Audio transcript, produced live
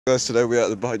Guys, today we're at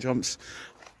the bike jumps,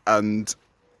 and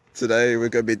today we're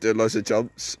going to be doing loads of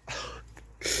jumps.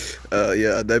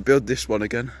 Yeah, they built this one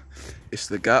again. It's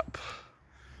the Gap,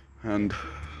 and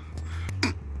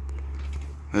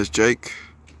there's Jake.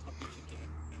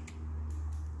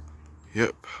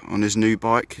 Yep, on his new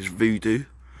bike, his Voodoo.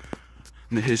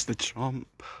 And here's the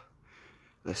jump.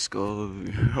 Let's go.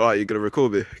 Right, you're going to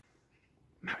record me?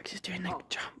 Max is doing the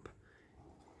jump.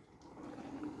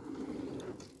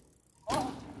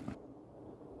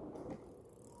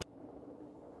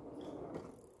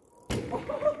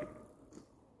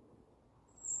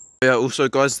 Yeah, also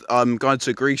guys, I'm going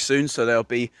to Greece soon, so there'll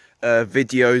be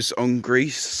videos on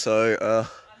Greece, so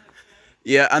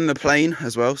yeah, and the plane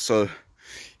as well, so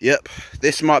yep,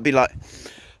 this might be like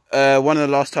one of the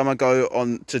last time I go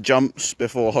on to jumps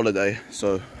before holiday,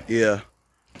 so yeah.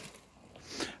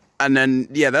 And then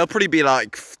yeah, there'll probably be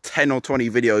like 10 or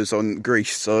 20 videos on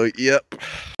Greece, so yep.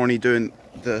 Only doing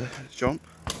the jump.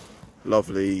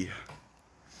 Lovely.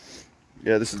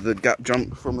 Yeah, this is the Gap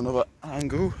jump from another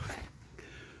angle.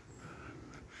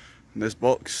 And there's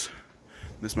Box.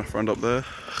 There's my friend up there.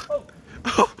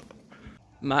 Oh.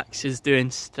 Max is doing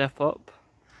step up.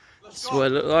 That's what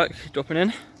it looked like, dropping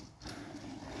in.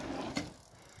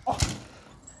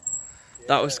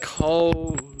 That was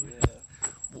cold.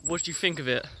 What do you think of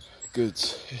it? Good.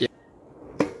 Yeah.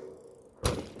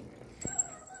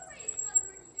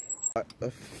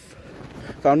 I've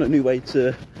found a new way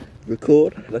to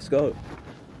record. Let's go.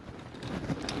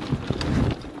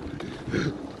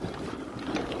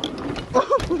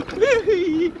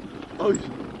 Oh,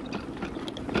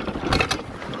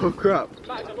 oh crap.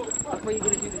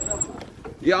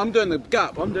 Yeah, I'm doing the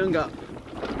Gap. I'm doing Gap.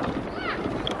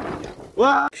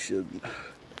 What?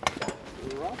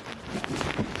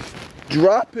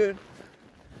 Drop it.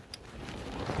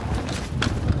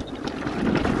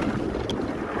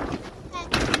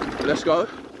 Let's go.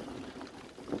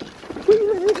 We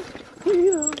live.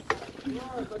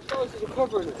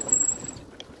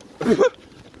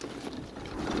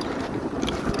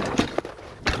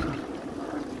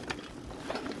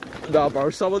 Nah, bro,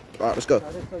 someone. Alright, let's go.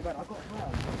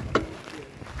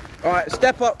 Alright,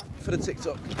 step up for the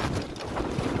TikTok.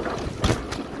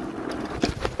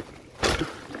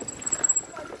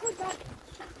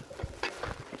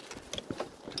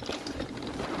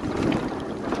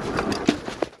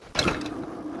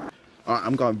 Alright,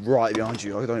 I'm going right behind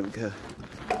you. I don't even care.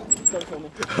 Don't tell me.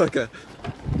 Okay.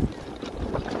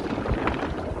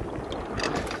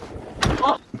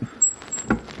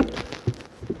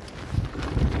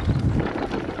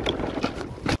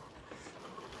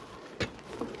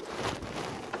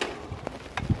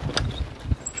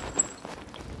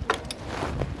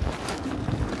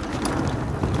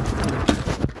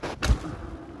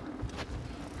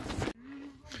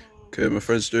 Okay, my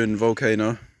friend's doing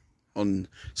Volcano on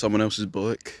someone else's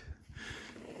bike.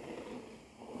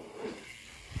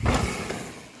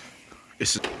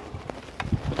 It's